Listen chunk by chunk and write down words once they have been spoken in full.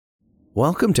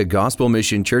Welcome to Gospel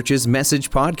Mission Church's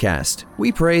Message Podcast.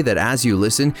 We pray that as you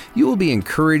listen, you will be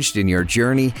encouraged in your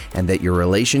journey and that your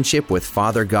relationship with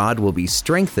Father God will be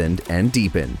strengthened and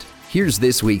deepened. Here's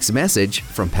this week's message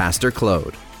from Pastor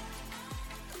Claude.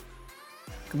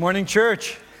 Good morning,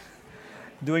 church.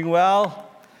 Doing well?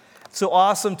 It's so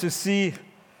awesome to see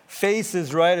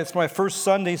faces, right? It's my first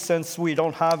Sunday since we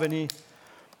don't have any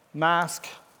mask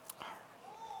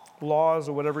laws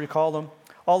or whatever you call them.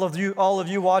 All of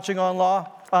you watching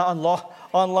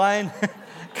online,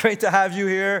 great to have you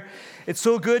here. It's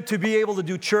so good to be able to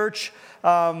do church.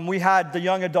 We had the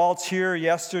young adults here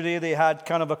yesterday. They had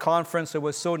kind of a conference. It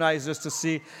was so nice just to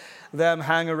see them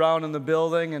hang around in the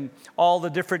building and all the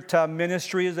different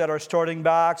ministries that are starting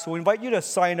back. So we invite you to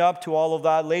sign up to all of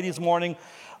that. Ladies' morning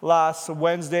last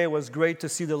Wednesday was great to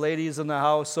see the ladies in the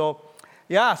house. So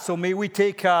may we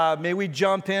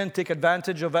jump in, take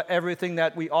advantage of everything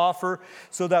that we offer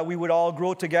so that we would all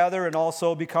grow together and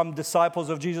also become disciples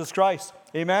of Jesus Christ.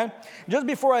 Amen? Just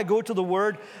before I go to the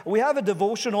Word, we have a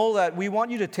devotional that we want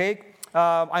you to take.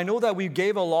 I know that we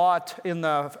gave a lot in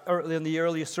the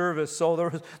early service,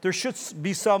 so there should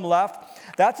be some left.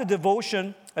 That's an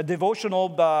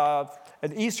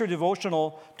Easter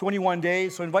devotional, 21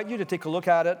 days, so I invite you to take a look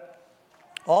at it.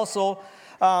 Also,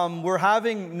 we're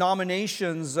having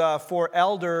nominations for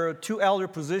two elder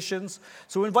positions.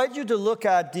 So we invite you to look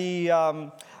at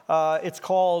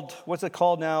what's it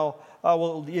called now?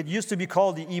 It used to be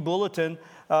called the e-bulletin.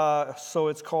 So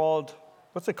it's called,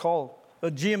 what's it called?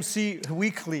 GMC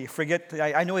Weekly.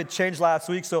 I know it changed last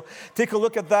week. So take a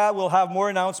look at that. We'll have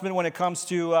more announcement when it comes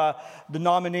to the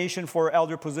nomination for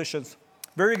elder positions.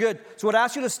 Very good. So I'd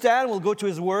ask you to stand. We'll go to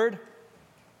His Word.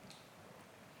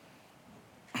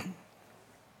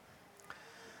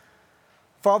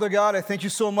 Father God, I thank you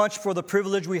so much for the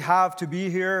privilege we have to be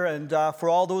here, and for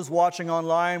all those watching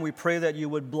online, we pray that you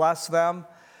would bless them.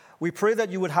 We pray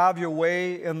that you would have your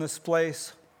way in this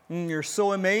place. You're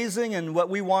so amazing, and what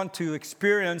we want to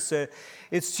experience,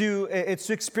 it's to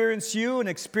experience you and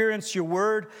experience your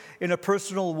word in a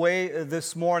personal way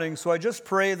this morning. So I just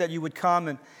pray that you would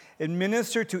come and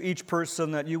minister to each person,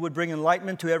 that you would bring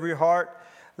enlightenment to every heart,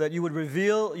 that you would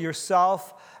reveal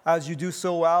yourself as you do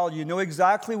so well. You know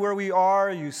exactly where we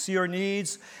are, you see our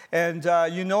needs, and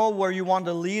you know where you want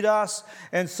to lead us.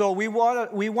 And so we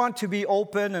want to be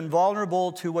open and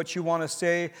vulnerable to what you want to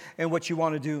say and what you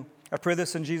want to do. I pray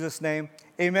this in Jesus' name.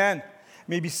 Amen. You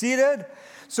may be seated.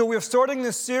 So we're starting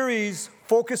this series,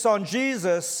 Focus on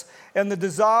Jesus, and the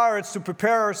desire is to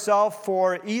prepare ourselves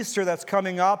for Easter that's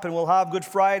coming up, and we'll have Good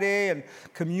Friday and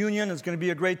communion. It's going to be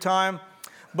a great time.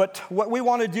 But what we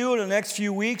want to do in the next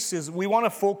few weeks is we want to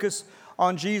focus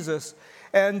on Jesus.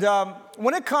 And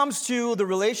when it comes to the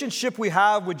relationship we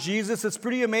have with Jesus, it's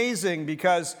pretty amazing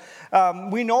because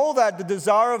we know that the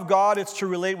desire of God is to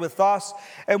relate with us.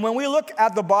 And when we look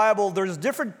at the Bible, there's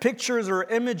different pictures or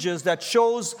images that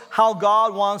shows how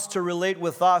God wants to relate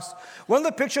with us. One of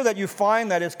the pictures that you find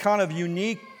that is kind of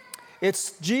unique,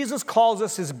 it's Jesus calls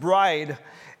us His bride.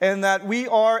 And that we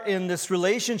are in this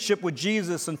relationship with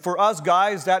Jesus. And for us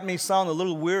guys, that may sound a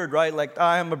little weird, right? Like,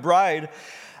 I am a bride.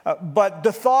 But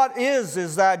the thought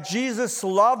is that Jesus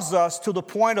loves us to the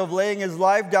point of laying His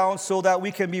life down so that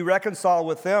we can be reconciled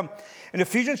with Him. And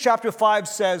Ephesians chapter 5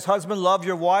 says, "Husband, love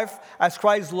your wife as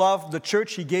Christ loved the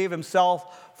church. He gave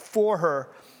Himself for her."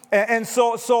 And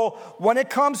so when it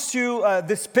comes to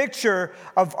this picture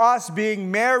of us being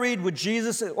married with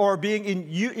Jesus or being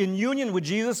in union with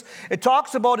Jesus, it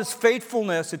talks about His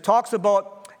faithfulness. It talks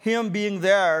about Him being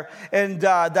there and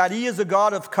that He is a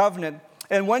God of covenant.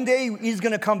 And one day He's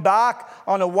going to come back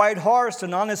on a white horse,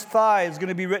 and on His thigh is going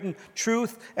to be written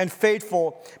truth and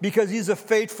faithful, because He's a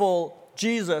faithful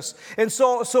Jesus. And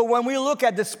so when we look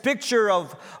at this picture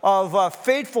of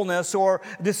faithfulness, or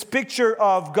this picture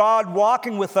of God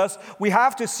walking with us, we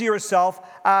have to see ourselves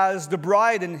as the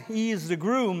bride and He is the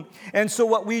groom. And so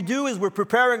what we do is we're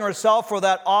preparing ourselves for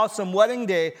that awesome wedding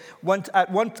day at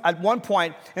one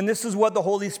point. And this is what the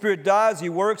Holy Spirit does. He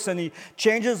works and He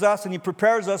changes us and He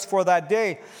prepares us for that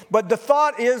day. But the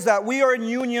thought is that we are in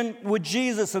union with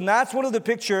Jesus, and that's one of the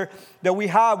picture that we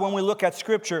have when we look at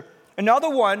Scripture. Another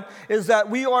one is that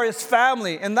we are His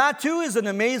family, and that too is an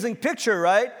amazing picture,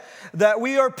 right? That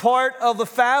we are part of the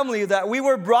family, that we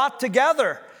were brought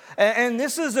together. And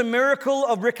this is a miracle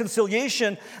of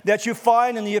reconciliation that you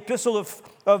find in the epistle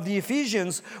of the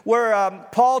Ephesians, where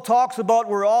Paul talks about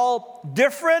we're all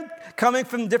different, coming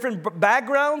from different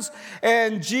backgrounds,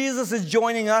 and Jesus is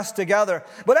joining us together.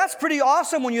 But that's pretty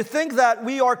awesome when you think that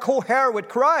we are co-heir with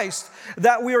Christ,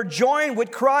 that we are joined with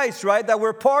Christ, right? That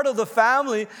we're part of the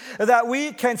family, that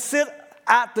we can sit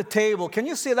at the table. Can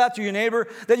you say that to your neighbor?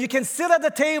 That you can sit at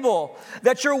the table,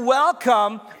 that you're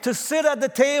welcome to sit at the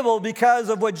table because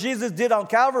of what Jesus did on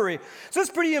Calvary. So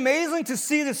it's pretty amazing to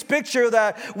see this picture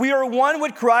that we are one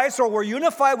with Christ, or we're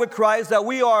unified with Christ, that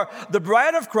we are the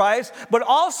bride of Christ, but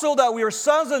also that we are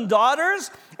sons and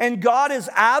daughters, and God is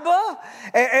Abba,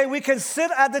 and we can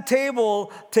sit at the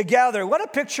table together. What a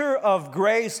picture of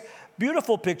grace.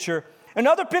 Beautiful picture.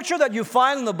 Another picture that you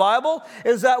find in the Bible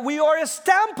is that we are His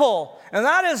temple. And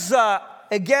that is,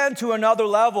 again, to another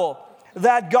level.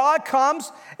 That God comes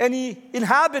and He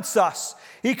inhabits us.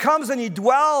 He comes and He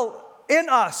dwells in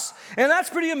us. And that's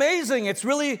pretty amazing. It's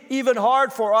really even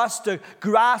hard for us to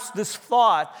grasp this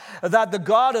thought that the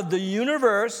God of the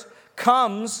universe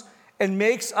comes and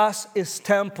makes us His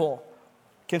temple.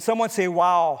 Can someone say,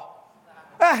 wow?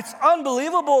 It's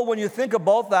unbelievable when you think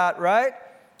about that, right?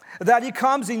 That He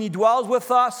comes and He dwells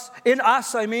with us, in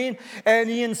us, and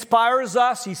He inspires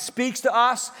us, He speaks to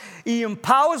us, He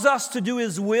empowers us to do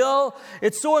His will.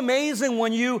 It's so amazing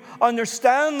when you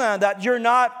understand that you're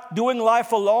not doing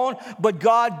life alone, but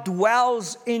God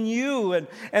dwells in you,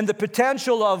 and the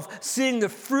potential of seeing the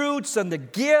fruits and the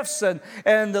gifts and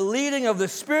the leading of the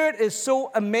Spirit is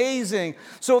so amazing.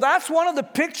 So that's one of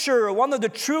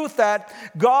the truth that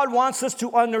God wants us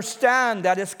to understand,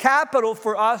 that is capital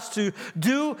for us to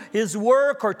do His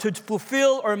work or to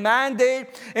fulfill our mandate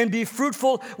and be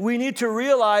fruitful. We need to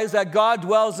realize that God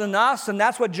dwells in us, and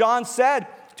that's what John said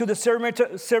to the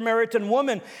Samaritan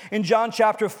woman in John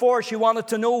chapter 4. She wanted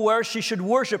to know where she should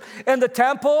worship, in the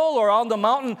temple or on the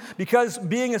mountain, because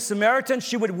being a Samaritan,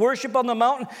 she would worship on the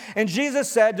mountain. And Jesus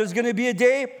said there's going to be a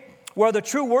day where the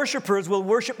true worshipers will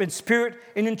worship in spirit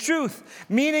and in truth,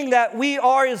 meaning that we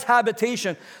are His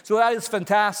habitation. So that is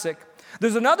fantastic.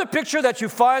 There's another picture that you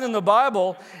find in the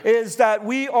Bible, is that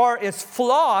we are His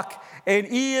flock and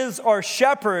He is our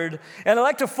shepherd. And I'd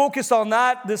like to focus on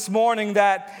that this morning,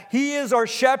 that He is our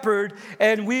shepherd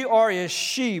and we are His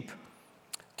sheep.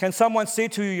 Can someone say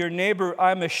to your neighbor,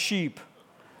 I'm a sheep?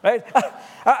 Right?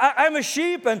 I'm a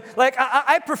sheep, and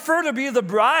I prefer to be the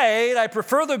bride. I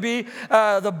prefer to be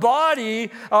the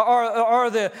body or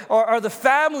the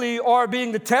family, or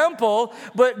being the temple.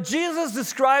 But Jesus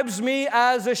describes me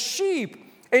as a sheep.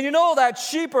 And you know that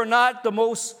sheep are not the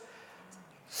most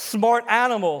smart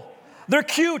animal. They're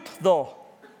cute, though.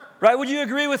 Right? Would you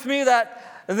agree with me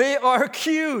that they are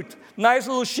cute? Nice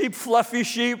little sheep, fluffy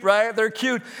sheep, right? They're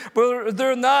cute, but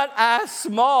they're not as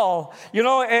small,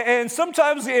 and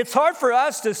sometimes it's hard for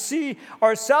us to see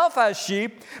ourselves as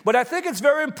sheep, but I think it's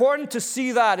very important to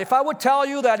see that. If I would tell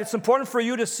you that it's important for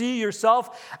you to see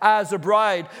yourself as a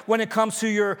bride when it comes to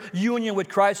your union with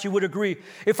Christ, you would agree.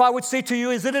 If I would say to you,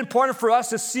 is it important for us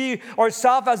to see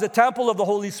ourselves as a temple of the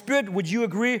Holy Spirit, would you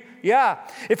agree? Yeah.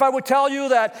 If I would tell you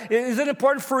that, is it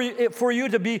important for you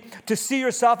to see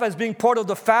yourself as being part of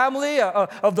the family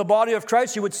of the body of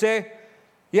Christ, you would say,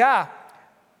 yeah.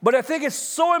 But I think it's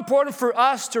so important for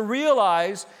us to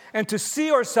realize and to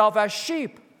see ourselves as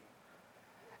sheep,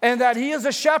 and that He is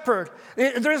a shepherd.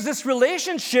 There's this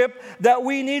relationship that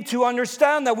we need to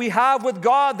understand that we have with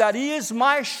God, that He is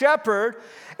my shepherd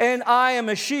and I am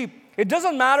a sheep. It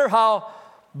doesn't matter how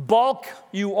bulk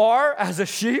you are as a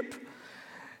sheep.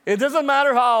 It doesn't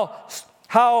matter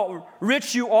how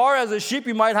rich you are as a sheep.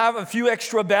 You might have a few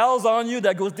extra bells on you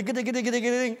that goes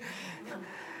ding-a-ding-a-ding-a-ding.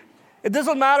 It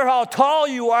doesn't matter how tall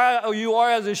you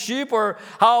are as a sheep, or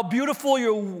how beautiful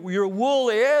your wool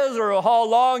is, or how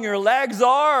long your legs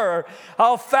are, or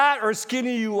how fat or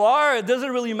skinny you are. It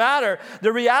doesn't really matter.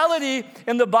 The reality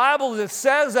in the Bible is it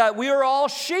says that we are all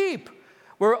sheep.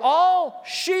 We're all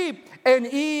sheep, and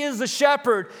He is the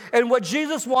shepherd. And what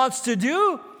Jesus wants to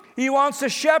do, He wants to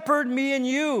shepherd me and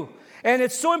you. And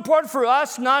it's so important for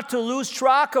us not to lose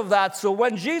track of that. So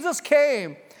when Jesus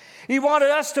came, He wanted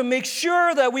us to make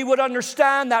sure that we would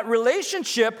understand that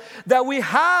relationship that we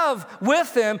have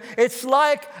with Him. It's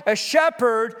like a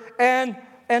shepherd and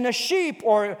a sheep,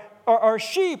 or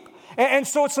sheep. And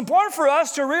so it's important for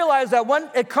us to realize that when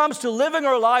it comes to living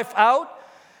our life out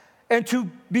and to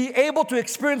be able to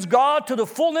experience God to the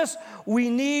fullness,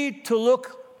 we need to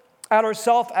look at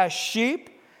ourselves as sheep,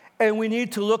 and we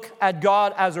need to look at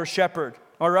God as our shepherd,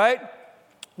 all right?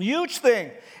 Huge thing.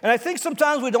 And I think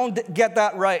sometimes we don't get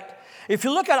that right. If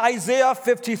you look at Isaiah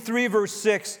 53, verse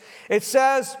 6, it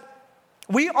says,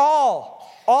 we all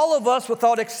of us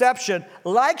without exception,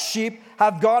 like sheep,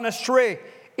 have gone astray.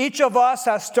 Each of us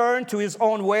has turned to his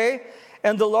own way,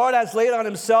 and the Lord has laid on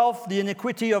Himself the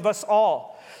iniquity of us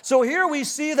all. So here we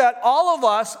see that all of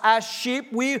us as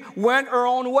sheep, we went our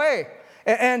own way.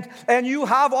 And you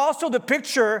have also the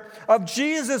picture of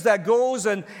Jesus that goes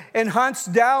and hunts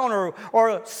down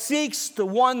or seeks the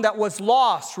one that was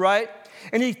lost, right?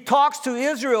 And he talks to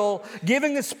Israel,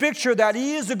 giving this picture that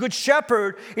he is a good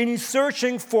shepherd and he's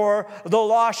searching for the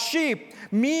lost sheep,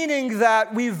 meaning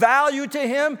that we value to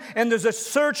him and there's a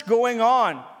search going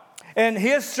on. And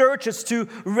his search is to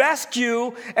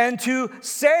rescue and to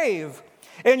save.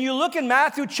 And you look in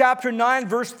Matthew chapter 9,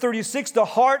 verse 36, the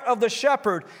heart of the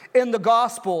shepherd in the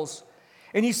Gospels.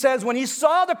 And he says, when he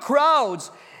saw the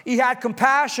crowds, he had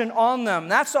compassion on them.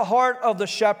 That's the heart of the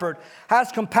shepherd,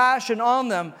 has compassion on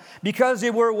them because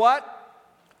they were what?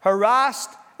 Harassed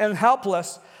and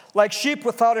helpless, like sheep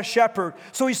without a shepherd.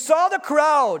 So he saw the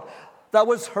crowd that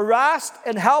was harassed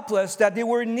and helpless, that they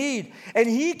were in need. And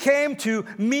he came to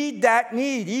meet that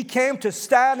need. He came to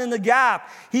stand in the gap.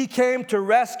 He came to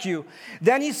rescue.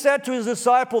 Then he said to his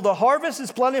disciple, the harvest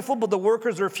is plentiful, but the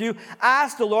workers are few.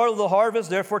 Ask the Lord of the harvest,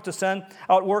 therefore, to send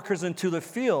out workers into the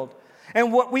field.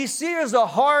 And what we see is the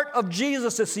heart of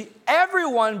Jesus to see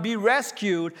everyone be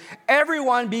rescued,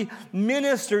 everyone be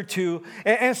ministered to.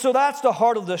 And so that's the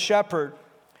heart of the shepherd.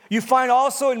 You find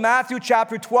also in Matthew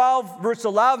chapter 12, verse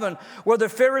 11, where the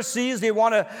Pharisees, they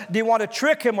want to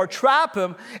trick him or trap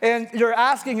him, and they're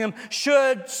asking him,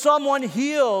 should someone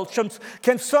heal?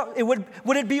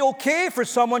 Would it be okay for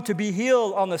someone to be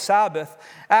healed on the Sabbath?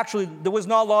 Actually, there was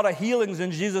not a lot of healings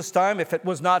in Jesus' time if it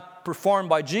was not performed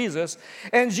by Jesus.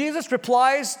 And Jesus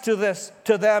replies to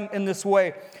them in this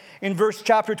way. In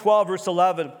chapter 12, verse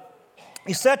 11.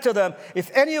 He said to them,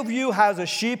 if any of you has a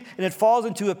sheep and it falls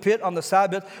into a pit on the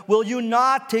Sabbath, will you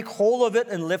not take hold of it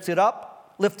and lift it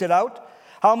out?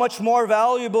 How much more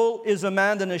valuable is a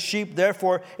man than a sheep?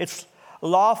 Therefore, it's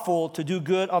lawful to do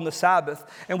good on the Sabbath.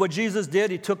 And what Jesus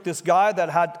did, he took this guy that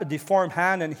had a deformed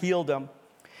hand and healed him.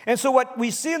 And so what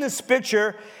we see in this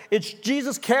picture, it's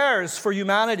Jesus cares for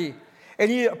humanity.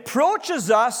 And he approaches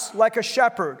us like a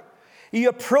shepherd. He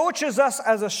approaches us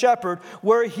as a shepherd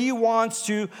where he wants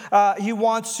to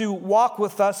walk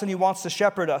with us and he wants to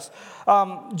shepherd us.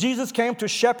 Jesus came to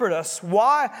shepherd us.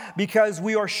 Why? Because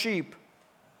we are sheep.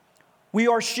 We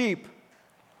are sheep.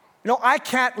 You know, I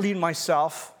can't lead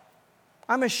myself.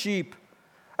 I'm a sheep.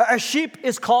 A sheep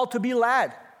is called to be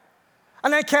led.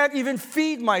 And I can't even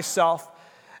feed myself.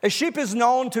 A sheep is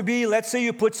known to be, let's say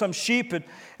you put some sheep and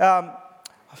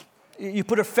you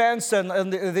put a fence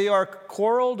and they are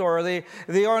corralled or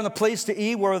they are in a place to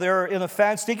eat where they're in a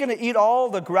fence. They're going to eat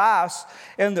all the grass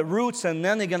and the roots, and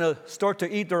then they're going to start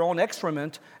to eat their own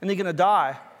excrement and they're going to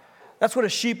die. That's what a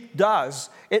sheep does.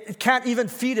 It can't even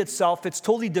feed itself. It's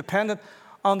totally dependent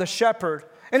on the shepherd.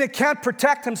 And it can't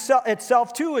protect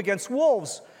itself too against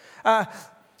wolves.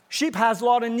 Sheep has a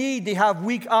lot of need. They have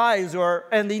weak eyes,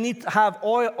 and they need to have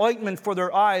ointment for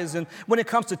their eyes. And when it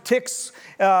comes to ticks,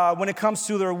 when it comes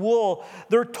to their wool,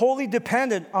 they're totally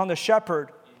dependent on the shepherd.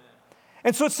 Amen.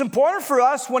 And so it's important for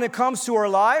us when it comes to our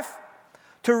life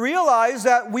to realize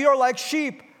that we are like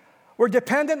sheep. We're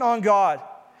dependent on God.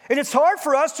 And it's hard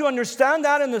for us to understand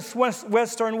that in this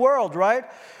Western world, right?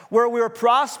 Where we're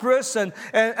prosperous and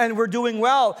we're doing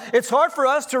well. It's hard for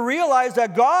us to realize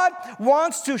that God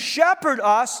wants to shepherd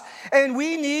us and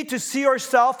we need to see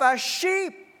ourselves as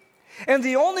sheep. And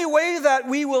the only way that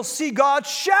we will see God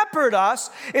shepherd us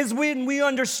is when we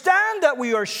understand that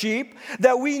we are sheep,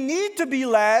 that we need to be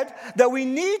led, that we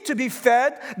need to be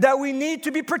fed, that we need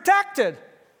to be protected.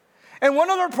 And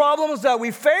one of the problems that we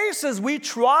face is we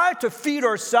try to feed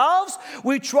ourselves,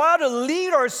 we try to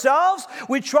lead ourselves,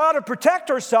 we try to protect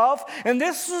ourselves, and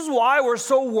this is why we're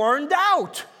so worn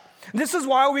out. This is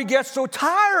why we get so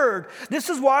tired. This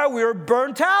is why we're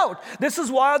burnt out. This is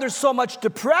why there's so much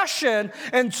depression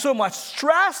and so much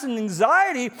stress and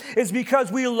anxiety, is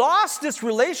because we lost this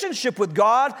relationship with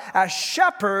God as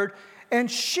shepherd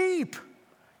and sheep.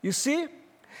 You see?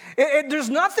 There's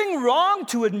nothing wrong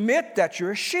to admit that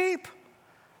you're a sheep,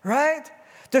 right?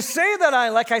 To say that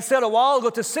like I said a while ago,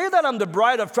 to say that I'm the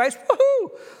bride of Christ,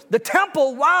 woohoo! The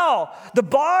temple, wow! The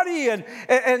body and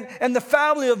the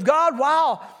family of God,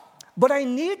 wow! But I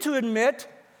need to admit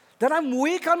that I'm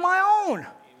weak on my own. Amen.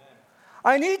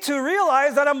 I need to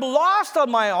realize that I'm lost on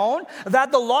my own,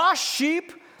 that the lost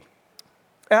sheep,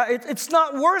 it's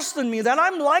not worse than me, that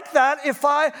I'm like that. If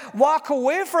I walk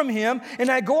away from him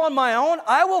and I go on my own,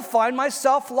 I will find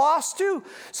myself lost too.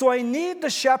 So I need the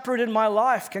shepherd in my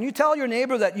life. Can you tell your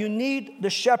neighbor that you need the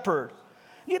shepherd?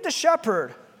 You need the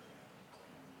shepherd.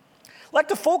 I'd like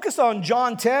to focus on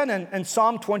John 10 and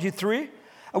Psalm 23.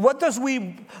 What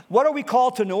are we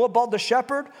called to know about the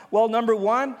shepherd? Well, number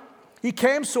one, he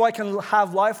came so I can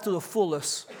have life to the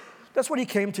fullest. That's what he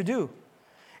came to do.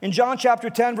 In John chapter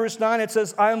 10, verse 9, it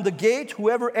says, I am the gate.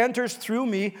 Whoever enters through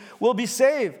me will be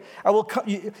saved.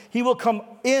 He will come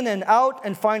in and out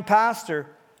and find pasture.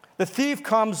 The thief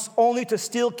comes only to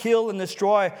steal, kill, and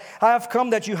destroy. I have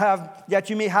come that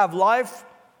you may have life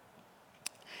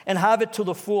and have it to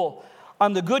the full.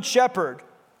 I'm the good shepherd.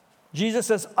 Jesus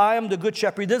says, I am the good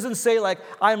shepherd. He doesn't say like,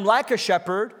 I'm like a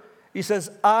shepherd. He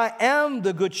says, I am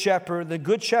the good shepherd. The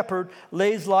good shepherd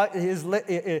lays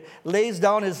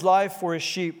down his life for his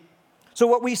sheep. So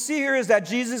what we see here is that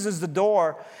Jesus is the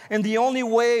door, and the only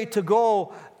way to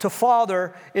go to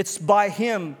Father, it's by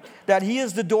him. That he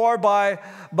is the door by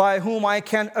whom I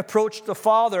can approach the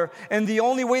Father. And the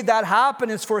only way that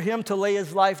happens is for him to lay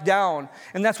his life down.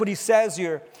 And that's what he says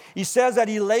here. He says that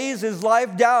he lays his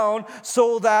life down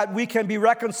so that we can be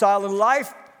reconciled. And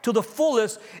life to the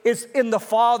fullest is in the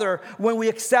Father when we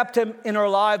accept him in our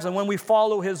lives and when we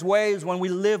follow his ways, when we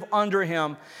live under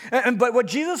him. But what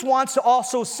Jesus wants to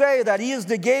also say, that he is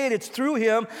the gate, it's through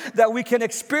him that we can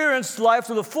experience life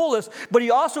to the fullest. But he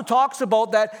also talks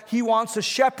about that he wants to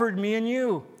shepherd me and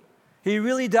you. He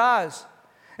really does.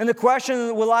 And the question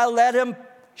is, will I let him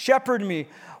shepherd me?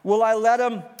 Will I let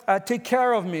him take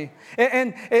care of me?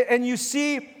 And you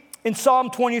see in Psalm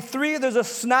 23, there's a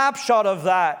snapshot of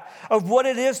that, of what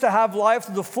it is to have life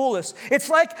to the fullest. It's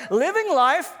like living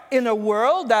life in a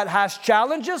world that has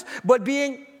challenges, but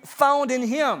being found in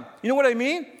him. You know what I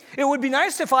mean? It would be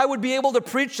nice if I would be able to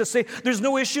preach to say there's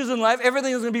no issues in life.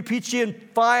 Everything is going to be peachy and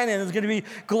fine and it's going to be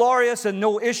glorious and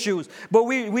no issues. But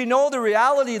we know the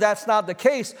reality that's not the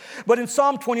case. But in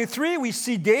Psalm 23, we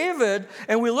see David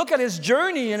and we look at his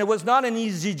journey, and it was not an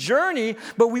easy journey,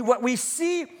 but we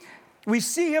see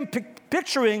him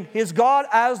picturing his God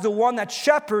as the one that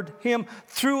shepherded him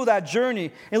through that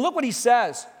journey. And look what he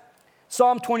says.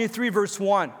 Psalm 23, verse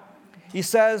 1. He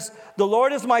says, the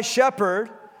Lord is my shepherd.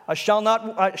 I shall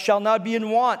not be in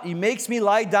want. He makes me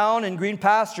lie down in green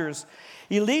pastures.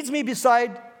 He leads me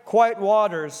beside quiet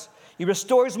waters. He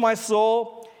restores my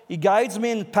soul. He guides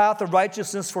me in the path of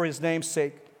righteousness for his name's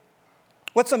sake.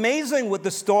 What's amazing with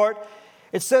the story,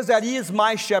 it says that he is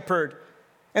my shepherd.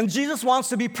 And Jesus wants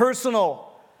to be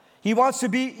personal. He wants to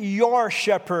be your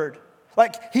shepherd.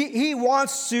 Like he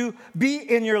wants to be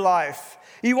in your life.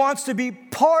 He wants to be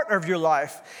part of your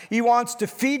life. He wants to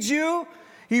feed you.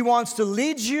 He wants to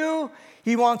lead you.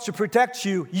 He wants to protect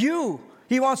you.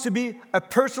 He wants to be a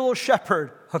personal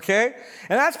shepherd, okay?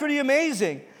 And that's pretty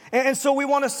amazing. And so we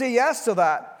want to say yes to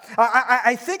that.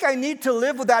 I think I need to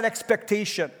live with that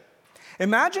expectation.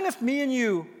 Imagine if me and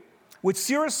you would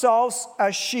see ourselves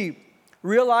as sheep,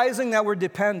 realizing that we're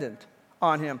dependent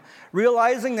on him,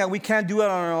 realizing that we can't do it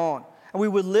on our own. And we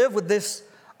would live with this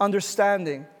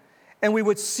understanding. And we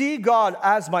would see God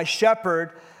as my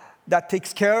shepherd that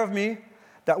takes care of me,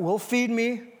 that will feed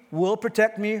me, will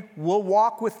protect me, will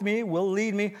walk with me, will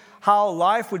lead me, how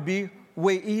life would be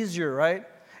way easier, right?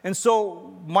 And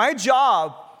so my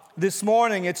job this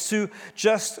morning is to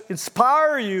just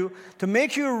inspire you, to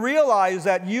make you realize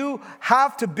that you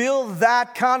have to build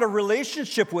that kind of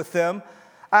relationship with him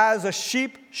as a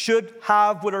sheep should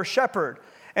have with our shepherd.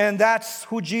 And that's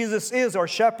who Jesus is, our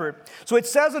shepherd. So it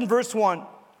says in verse 1,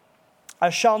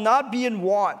 I shall not be in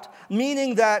want,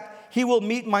 meaning that he will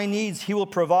meet my needs, he will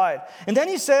provide. And then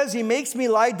he says he makes me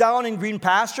lie down in green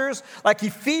pastures, like he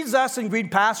feeds us in green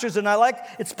pastures. And I like,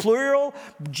 it's plural.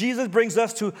 Jesus brings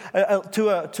us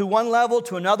to one level,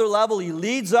 to another level. He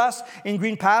leads us in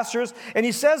green pastures. And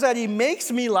he says that he makes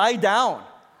me lie down.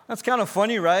 That's kind of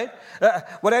funny, right?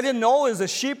 What I didn't know is a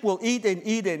sheep will eat and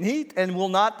eat and eat and will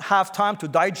not have time to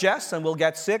digest and will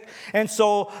get sick. And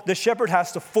so the shepherd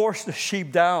has to force the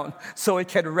sheep down so it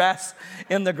can rest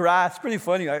in the grass. Pretty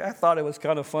funny. I thought it was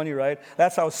kind of funny, right?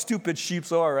 That's how stupid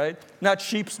sheep are, right? Not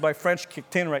sheeps, my French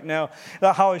kicked in right now.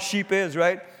 That's how a sheep is,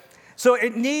 right? So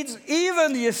it needs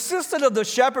even the assistant of the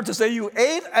shepherd to say, you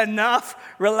ate enough,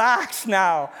 relax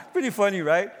now. Pretty funny,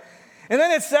 right? And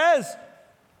then it says,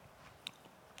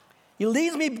 he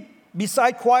leads me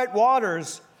beside quiet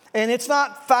waters. And it's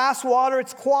not fast water,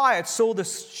 it's quiet, so the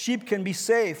sheep can be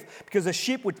safe. Because the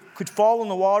sheep could fall in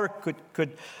the water,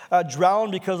 could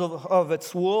drown because of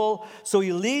its wool. So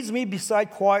he leads me beside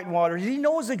quiet waters. He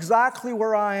knows exactly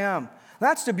where I am.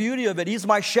 That's the beauty of it. He's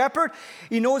my shepherd.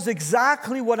 He knows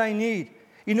exactly what I need.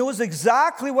 He knows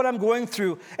exactly what I'm going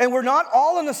through. And we're not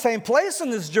all in the same place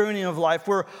in this journey of life.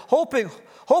 We're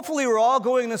hopefully we're all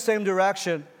going in the same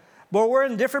direction. But we're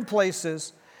in different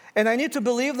places. And I need to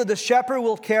believe that the shepherd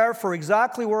will care for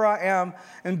exactly where I am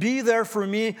and be there for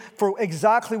me for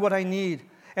exactly what I need.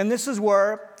 And this is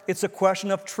where it's a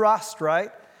question of trust, right?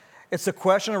 It's a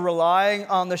question of relying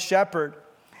on the shepherd.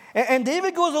 And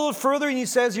David goes a little further and he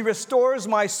says, he restores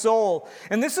my soul.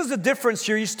 And this is the difference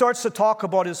here. He starts to talk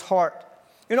about his heart.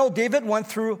 You know, David went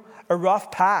through a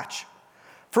rough patch.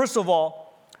 First of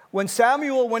all, when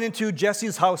Samuel went into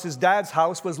Jesse's house, his dad's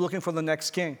house, was looking for the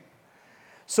next king.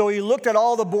 So he looked at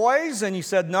all the boys and he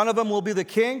said, none of them will be the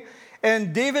king.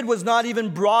 And David was not even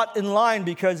brought in line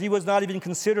because he was not even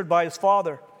considered by his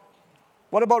father.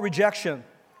 What about rejection,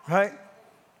 right?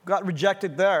 Got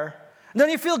rejected there. And then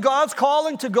you feel God's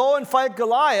calling to go and fight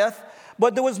Goliath,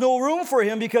 but there was no room for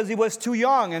him because he was too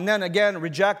young. And then again,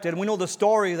 rejected. And we know the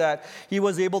story that he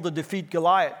was able to defeat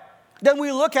Goliath. Then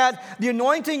we look at the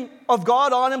anointing of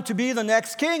God on him to be the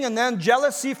next king, and then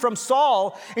jealousy from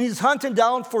Saul, and he's hunted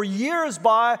down for years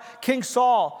by King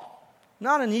Saul.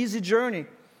 Not an easy journey.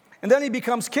 And then he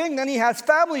becomes king. Then he has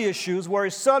family issues where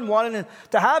his son wanted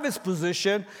to have his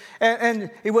position,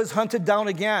 and he was hunted down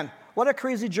again. What a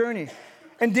crazy journey.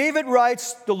 And David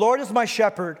writes, the Lord is my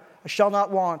shepherd, I shall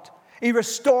not want. He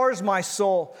restores my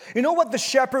soul. You know what the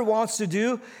shepherd wants to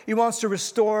do? He wants to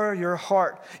restore your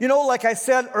heart. You know, like I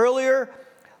said earlier,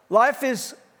 life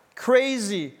is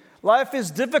crazy. Life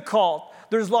is difficult.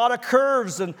 There's a lot of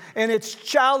curves, and it's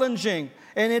challenging.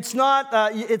 And it's not,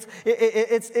 it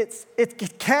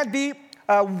can't be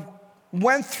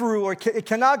went through, or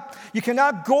you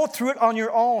cannot go through it on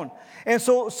your own. And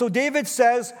so David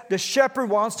says, the shepherd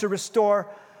wants to restore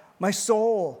my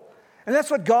soul. And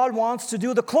that's what God wants to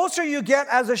do. The closer you get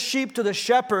as a sheep to the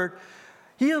shepherd,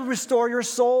 he'll restore your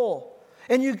soul.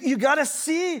 And you got to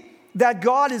see that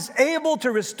God is able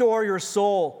to restore your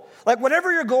soul. Like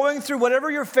whatever you're going through,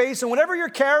 whatever you're facing, whatever you're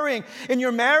carrying in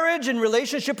your marriage, in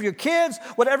relationship with your kids,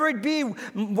 whatever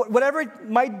it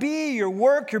might be, your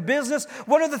work, your business,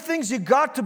 one of the things you got to